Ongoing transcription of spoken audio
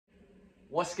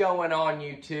What's going on,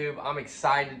 YouTube? I'm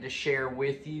excited to share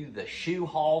with you the shoe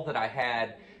haul that I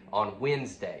had on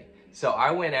Wednesday. So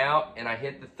I went out and I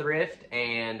hit the thrift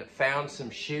and found some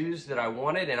shoes that I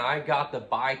wanted, and I got the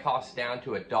buy cost down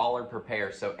to $1 per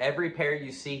pair. So every pair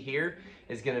you see here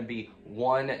is going to be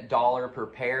 $1 per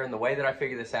pair. And the way that I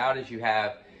figure this out is you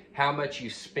have how much you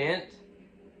spent,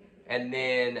 and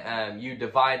then you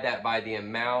divide that by the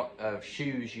amount of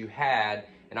shoes you had.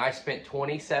 And I spent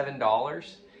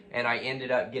 $27. And I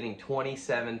ended up getting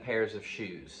 27 pairs of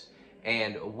shoes.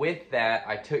 And with that,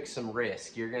 I took some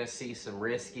risk. You're gonna see some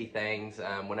risky things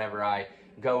whenever I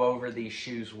go over these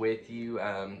shoes with you.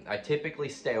 I typically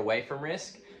stay away from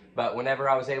risk, but whenever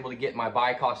I was able to get my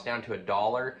buy cost down to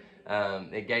 $1,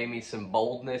 it gave me some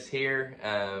boldness here.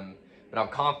 But I'm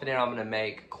confident I'm gonna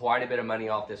make quite a bit of money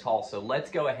off this haul. So let's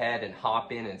go ahead and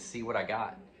hop in and see what I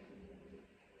got.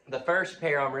 The first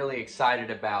pair I'm really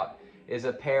excited about is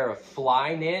a pair of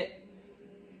Flyknit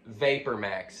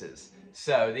VaporMaxes.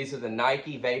 So these are the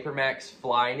Nike VaporMax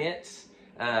Flyknits.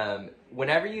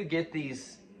 Whenever you get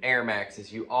these Air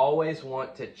Maxes, you always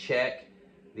want to check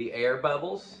the air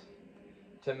bubbles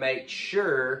to make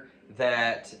sure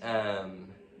that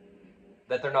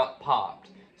that they're not popped.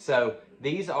 So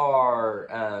these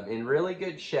are in really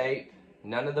good shape.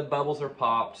 None of the bubbles are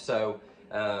popped. So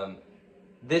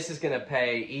this is going to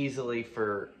pay easily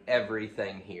for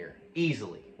everything here.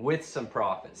 Easily, with some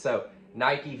profit. So,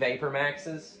 Nike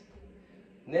VaporMaxes.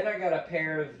 And then I got a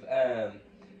pair of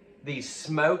these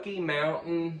Smoky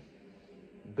Mountain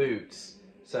boots.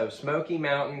 So, Smoky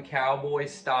Mountain cowboy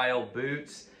style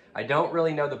boots. I don't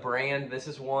really know the brand. This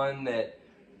is one that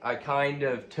I kind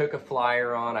of took a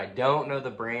flyer on. I don't know the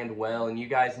brand well, and you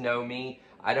guys know me.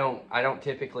 I don't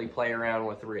typically play around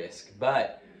with risk,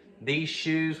 but these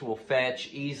shoes will fetch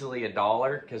easily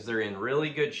 $1 because they're in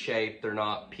really good shape. They're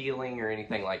not peeling or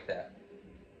anything like that.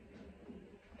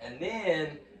 And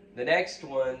then the next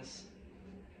ones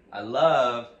I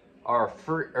love are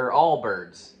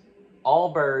Allbirds.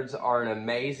 Allbirds are an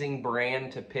amazing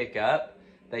brand to pick up.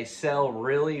 They sell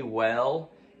really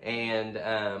well, and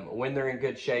when they're in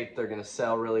good shape, they're going to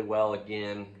sell really well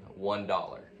again,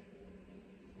 $1.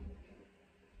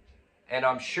 And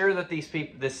I'm sure that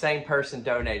the same person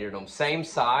donated them. Same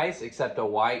size, except a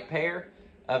white pair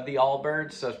of the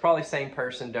Allbirds. So it's probably the same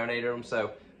person donated them.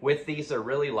 So with these, they're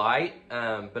really light.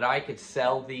 But I could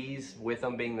sell these with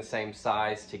them being the same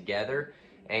size together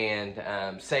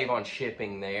and save on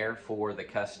shipping there for the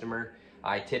customer.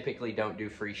 I typically don't do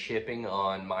free shipping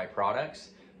on my products.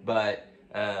 But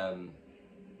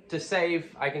to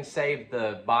save, I can save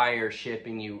the buyer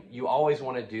shipping. You always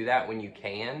want to do that when you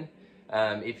can.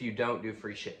 If you don't do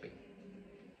free shipping.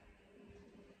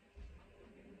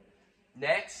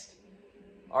 Next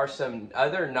are some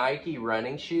other Nike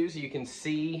running shoes. You can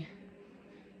see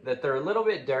that they're a little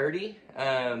bit dirty,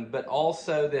 but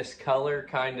also this color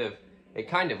kind of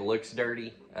looks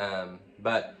dirty.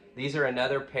 But these are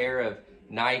another pair of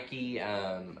Nike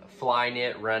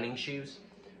Flyknit running shoes.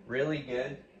 Really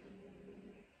good.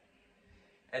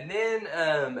 And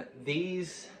then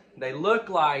these, they look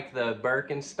like the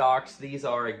Birkenstocks. These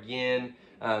are, again,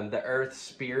 the Earth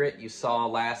Spirit you saw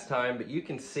last time. But you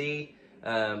can see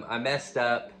I messed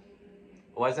up.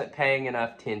 Wasn't paying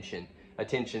enough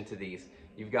attention to these.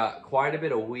 You've got quite a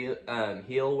bit of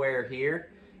heel wear here.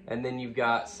 And then you've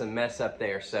got some mess up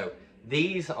there. So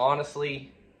these,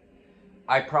 honestly,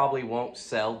 I probably won't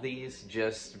sell these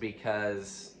just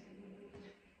because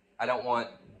I don't want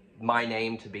my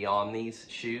name to be on these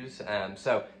shoes.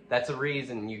 So that's a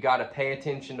reason you got to pay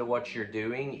attention to what you're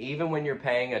doing, even when you're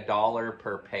paying $1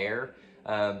 per pair.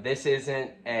 This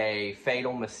isn't a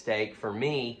fatal mistake for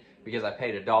me because I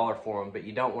paid $1 for them, but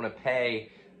you don't want to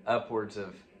pay upwards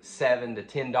of $7 to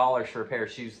 $10 for a pair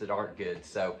of shoes that aren't good.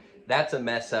 So that's a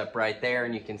mess up right there,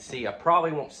 and you can see I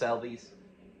probably won't sell these.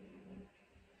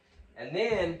 And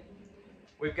then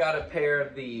we've got a pair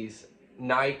of these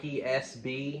Nike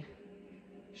SB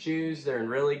shoes. They're in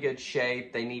really good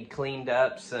shape. They need cleaned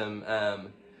up. Some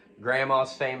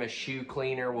Grandma's Famous Shoe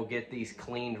Cleaner will get these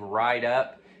cleaned right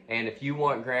up. And if you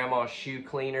want Grandma's Shoe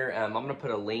Cleaner, I'm going to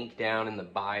put a link down in the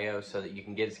bio so that you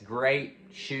can get this great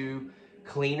shoe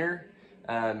cleaner.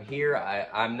 Here,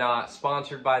 I'm not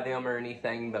sponsored by them or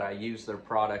anything, but I use their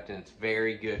product and it's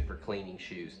very good for cleaning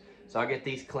shoes. So I'll get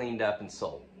these cleaned up and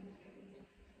sold.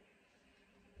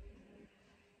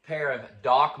 Pair of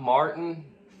Doc Marten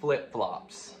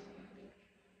flip-flops.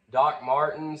 Doc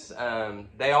Martens,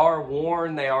 they are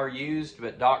worn, they are used,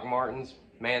 but Doc Martens,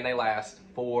 man, they last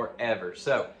forever.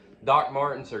 So Doc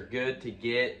Martens are good to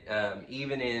get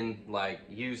even in like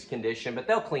used condition, but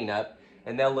they'll clean up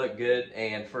and they'll look good,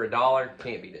 and for $1,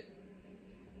 can't beat it.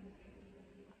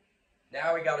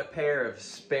 Now we got a pair of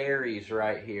Sperry's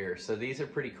right here. So these are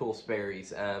pretty cool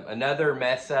Sperry's. Another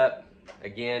mess up.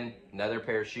 Again, another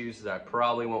pair of shoes that I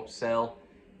probably won't sell.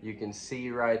 You can see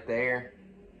right there,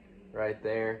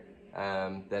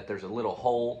 that there's a little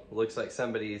hole. It looks like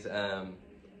somebody's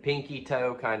pinky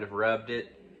toe kind of rubbed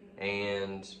it.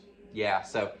 And yeah,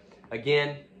 so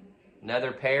again,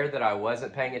 another pair that I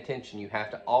wasn't paying attention. You have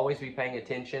to always be paying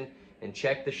attention and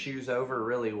check the shoes over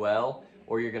really well,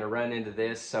 or you're gonna run into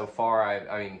this. So far,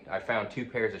 I found 2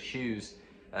 pairs of shoes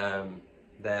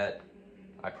that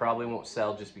I probably won't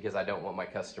sell just because I don't want my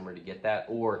customer to get that.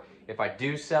 Or if I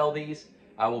do sell these,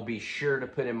 I will be sure to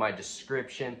put in my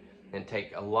description and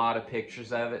take a lot of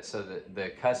pictures of it so that the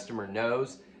customer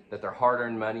knows that their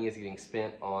hard-earned money is getting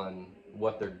spent on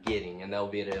what they're getting, and they'll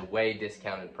be at a way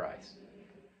discounted price.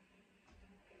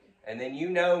 And then you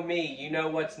know me, you know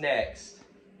what's next.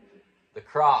 The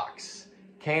Crocs,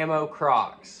 camo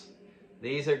Crocs.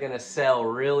 These are gonna sell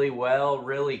really well,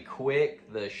 really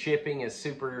quick. The shipping is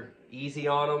super easy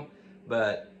on them,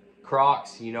 but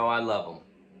Crocs, you know I love them.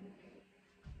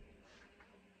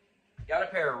 Got a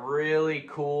pair of really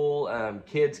cool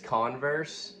kids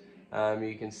Converse.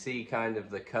 You can see kind of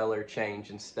the color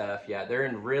change and stuff. Yeah, they're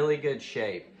in really good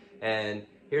shape. And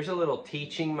here's a little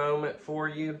teaching moment for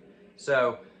you.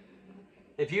 So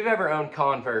if you've ever owned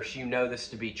Converse, you know this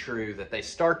to be true, that they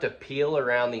start to peel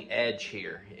around the edge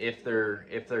here if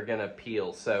they're gonna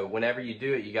peel. So whenever you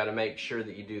do it, you gotta make sure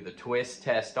that you do the twist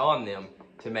test on them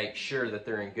to make sure that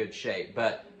they're in good shape.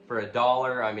 But for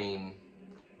 $1, I mean,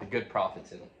 a good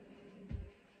profit's in them.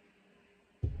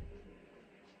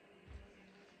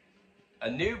 A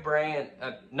new brand,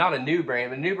 not a new brand,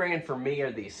 but a new brand for me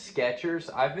are these Skechers.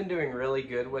 I've been doing really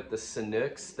good with the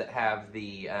Sanooks that have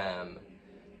the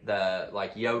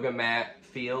like yoga mat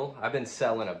feel. I've been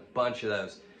selling a bunch of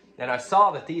those. And I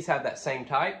saw that these have that same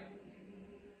type.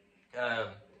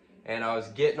 And I was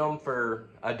getting them for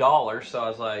 $1, so I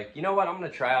was like, you know what, I'm gonna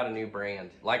try out a new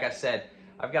brand. Like I said,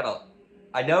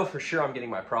 I know for sure I'm getting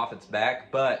my profits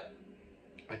back, but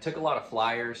I took a lot of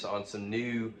flyers on some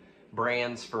new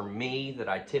brands for me that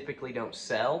I typically don't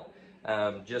sell,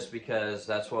 just because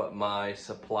that's what my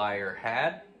supplier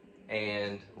had,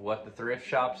 and what the thrift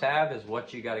shops have is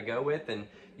what you got to go with, and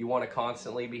you want to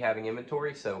constantly be having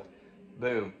inventory. So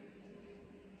boom,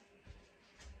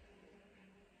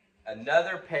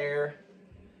 another pair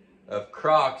of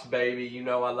Crocs, baby. You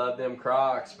know I love them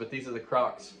Crocs, but these are the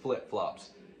Crocs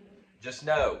flip-flops. Just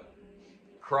know,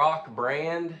 Croc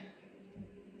brand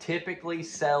typically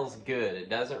sells good. It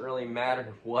doesn't really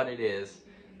matter what it is.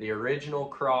 The original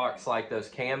Crocs, like those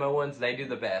camo ones, they do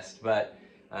the best, but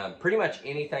pretty much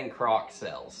anything Croc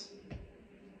sells.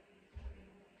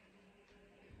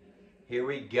 Here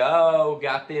we go,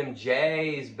 got them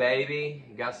J's, baby.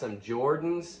 Got some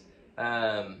Jordans,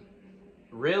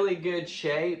 really good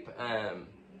shape,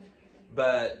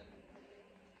 but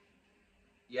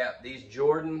yeah, these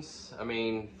Jordans, I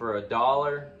mean, for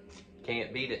 $1,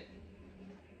 can't beat it.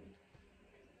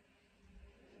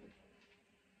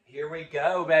 Here we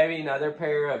go, baby, another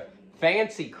pair of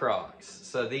fancy Crocs.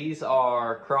 So these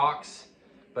are Crocs,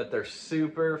 but they're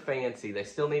super fancy. They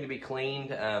still need to be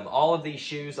cleaned. All of these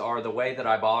shoes are the way that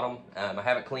I bought them. I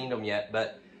haven't cleaned them yet,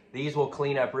 but these will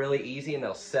clean up really easy and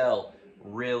they'll sell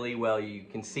really well. You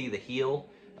can see the heel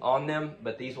on them,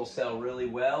 but these will sell really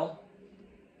well.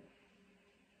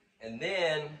 And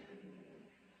then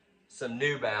some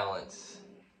New Balance.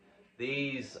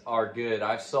 These are good.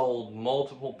 I've sold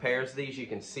multiple pairs of these. You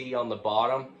can see on the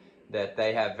bottom that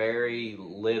they have very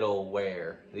little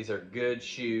wear. These are good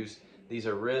shoes. This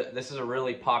is a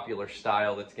really popular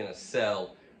style that's gonna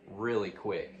sell really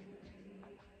quick.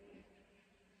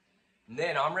 And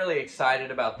then I'm really excited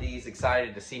about these,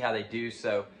 excited to see how they do.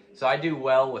 So I do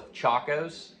well with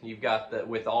Chacos. You've got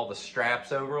with all the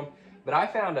straps over them. But I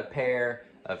found a pair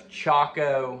of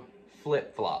Chaco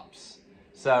flip-flops.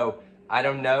 So I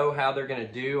don't know how they're gonna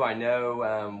do. I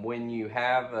know when you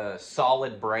have a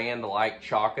solid brand like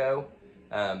Chaco,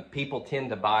 people tend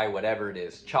to buy whatever it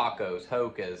is. Chacos,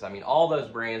 Hokas, I mean, all those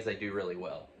brands, they do really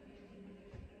well.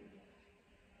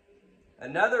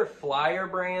 Another flyer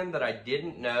brand that I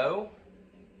didn't know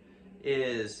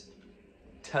is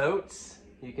Totes.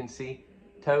 You can see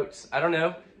Totes. I don't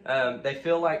know. They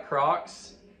feel like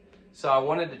Crocs. So I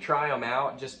wanted to try them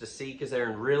out just to see, because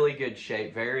they're in really good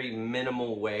shape, very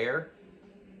minimal wear.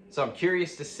 So I'm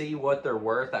curious to see what they're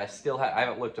worth. I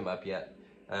haven't looked them up yet.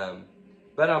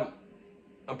 But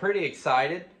I'm pretty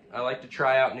excited. I like to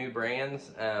try out new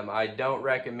brands. I don't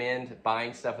recommend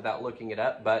buying stuff without looking it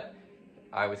up, but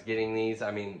I was getting these.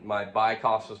 I mean, my buy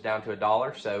cost was down to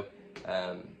 $1, so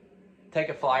take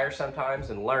a flyer sometimes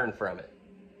and learn from it.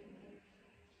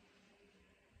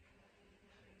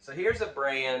 So here's a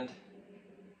brand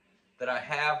that I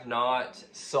have not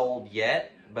sold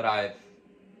yet, but I've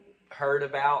heard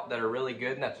about that are really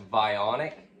good, and that's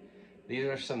Vionic. These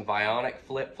are some Vionic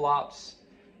flip-flops.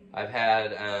 I've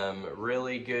had I've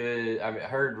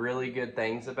heard really good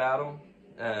things about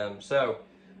them. So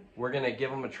we're gonna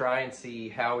give them a try and see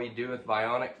how we do with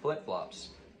Vionic flip-flops.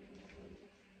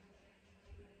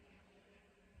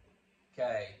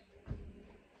 Okay,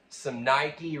 some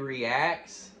Nike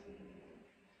Reacts.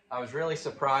 I was really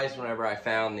surprised whenever I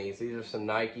found these. These are some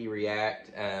Nike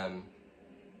React.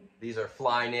 These are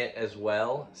Flyknit as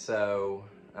well, so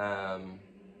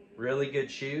really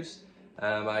good shoes.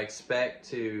 I expect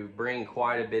to bring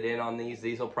quite a bit in on these.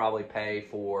 These will probably pay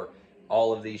for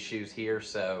all of these shoes here.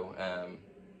 So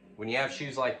when you have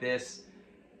shoes like this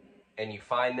and you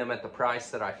find them at the price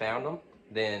that I found them,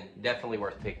 then definitely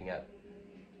worth picking up.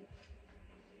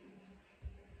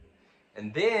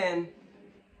 And then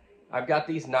I've got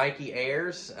these Nike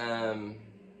Airs.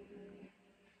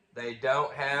 They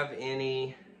don't have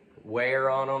any wear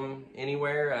on them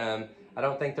anywhere. I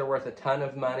don't think they're worth a ton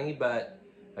of money, but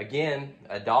again,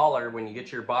 $1, when you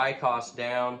get your buy cost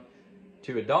down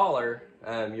to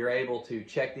 $1, you're able to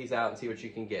check these out and see what you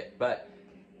can get. But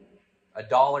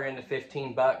 $1 into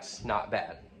 15 bucks, not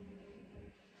bad.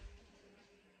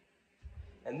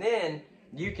 And then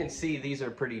you can see these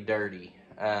are pretty dirty.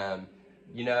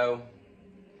 You know,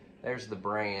 there's the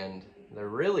brand. They're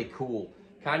really cool.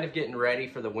 Kind of getting ready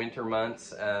for the winter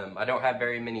months. I don't have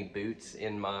very many boots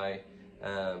in my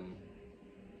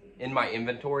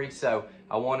inventory, so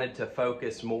I wanted to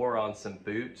focus more on some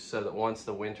boots so that once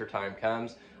the winter time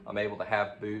comes, I'm able to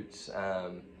have boots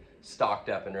stocked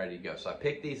up and ready to go. So I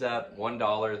picked these up,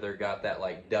 $1. They've got that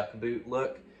like duck boot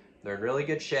look. They're in really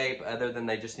good shape, other than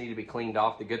they just need to be cleaned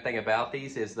off. The good thing about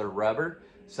these is they're rubber,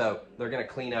 so they're gonna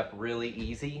clean up really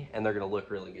easy and they're gonna look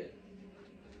really good.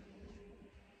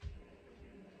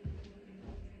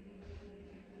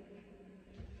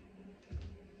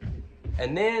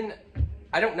 And then,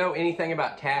 I don't know anything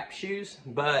about tap shoes,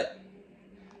 but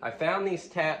I found these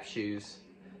tap shoes.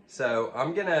 So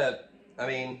I'm gonna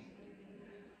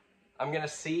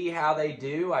see how they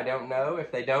do. I don't know.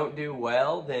 If they don't do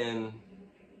well, then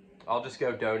I'll just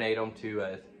go donate them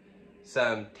to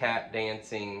some tap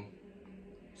dancing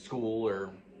school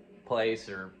or place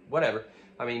or whatever.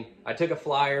 I mean, I took a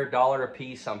flyer, $1 a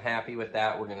piece. I'm happy with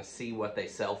that. We're gonna see what they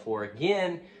sell for.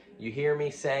 Again, you hear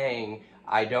me saying,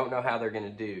 I don't know how they're gonna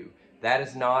do. That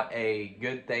is not a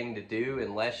good thing to do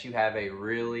unless you have a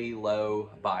really low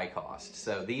buy cost.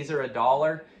 So these are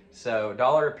 $1, so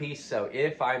 $1 a piece. So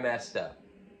if I messed up,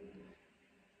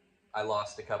 I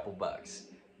lost a couple bucks.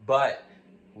 But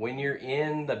when you're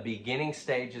in the beginning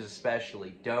stages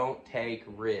especially, don't take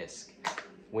risk.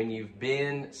 When you've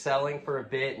been selling for a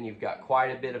bit and you've got quite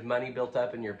a bit of money built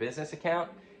up in your business account,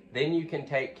 then you can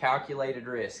take calculated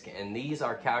risk. And these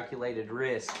are calculated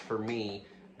risk for me,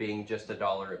 being just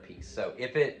 $1 a piece. So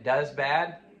if it does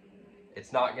bad,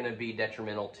 it's not gonna be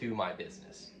detrimental to my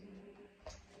business.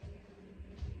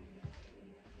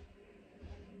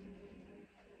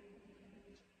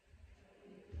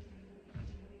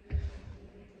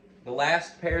 The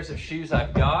last pairs of shoes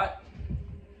I've got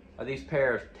are these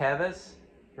pair of Tevas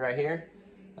right here.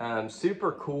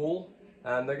 Super cool.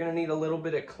 They're gonna need a little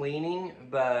bit of cleaning,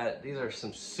 but these are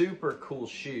some super cool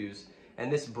shoes.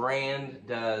 And this brand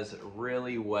does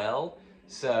really well.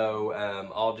 So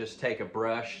I'll just take a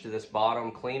brush to this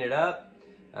bottom, clean it up,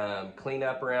 clean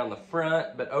up around the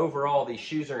front. But overall, these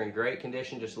shoes are in great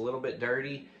condition, just a little bit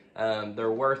dirty.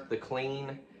 They're worth the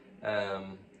clean,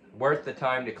 worth the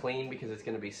time to clean, because it's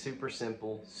gonna be super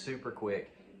simple, super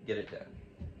quick, get it done.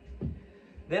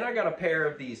 Then I got a pair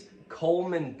of these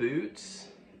Coleman boots.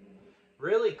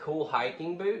 Really cool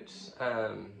hiking boots.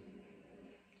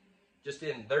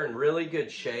 They're in really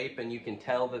good shape, and you can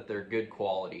tell that they're good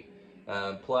quality.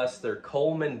 Plus, they're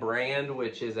Coleman brand,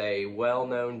 which is a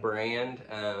well-known brand,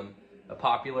 a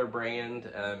popular brand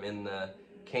in the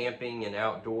camping and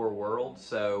outdoor world.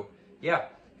 So, yeah,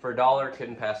 for $1,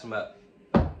 couldn't pass them up.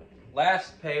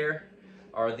 Last pair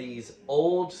are these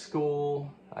old school,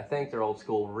 I think they're old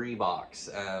school Reeboks.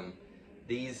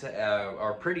 These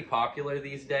are pretty popular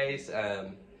these days.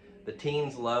 The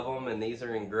teens love them, and these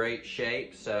are in great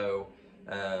shape. So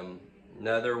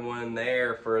another one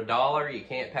there for $1. You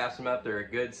can't pass them up. They're a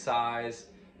good size.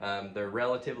 They're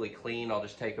relatively clean. I'll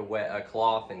just take a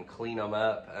cloth and clean them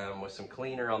up with some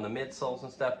cleaner on the midsoles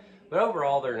and stuff. But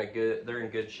overall, they're in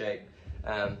good shape.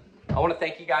 I want to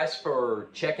thank you guys for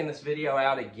checking this video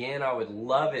out again. I would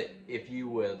love it if you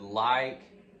would like,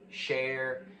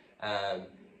 share,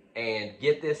 and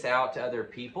get this out to other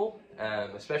people,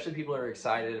 especially people who are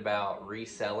excited about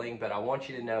reselling. But I want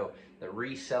you to know that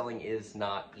reselling is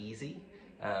not easy.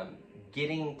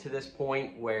 Getting to this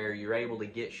point where you're able to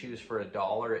get shoes for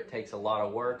 $1, it takes a lot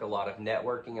of work, a lot of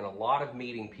networking, and a lot of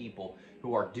meeting people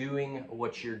who are doing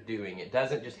what you're doing. It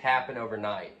doesn't just happen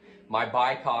overnight. My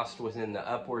buy cost was in the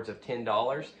upwards of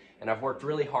 $10, and I've worked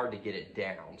really hard to get it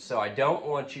down. So I don't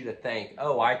want you to think,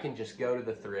 oh, I can just go to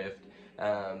the thrift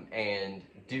and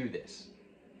do this,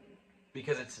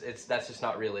 because that's just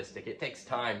not realistic. It takes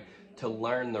time to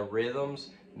learn the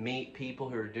rhythms, meet people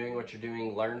who are doing what you're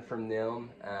doing, learn from them,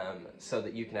 so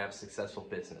that you can have a successful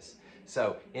business.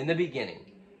 So in the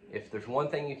beginning, if there's one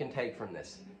thing you can take from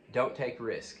this, don't take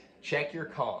risk. Check your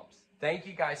comps. Thank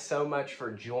you guys so much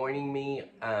for joining me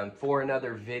for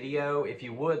another video. If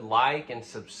you would like and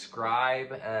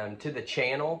subscribe to the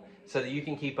channel so that you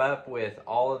can keep up with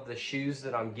all of the shoes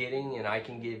that I'm getting, and I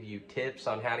can give you tips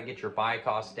on how to get your buy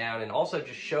costs down and also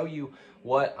just show you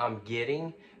what I'm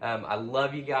getting. I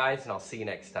love you guys, and I'll see you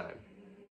next time.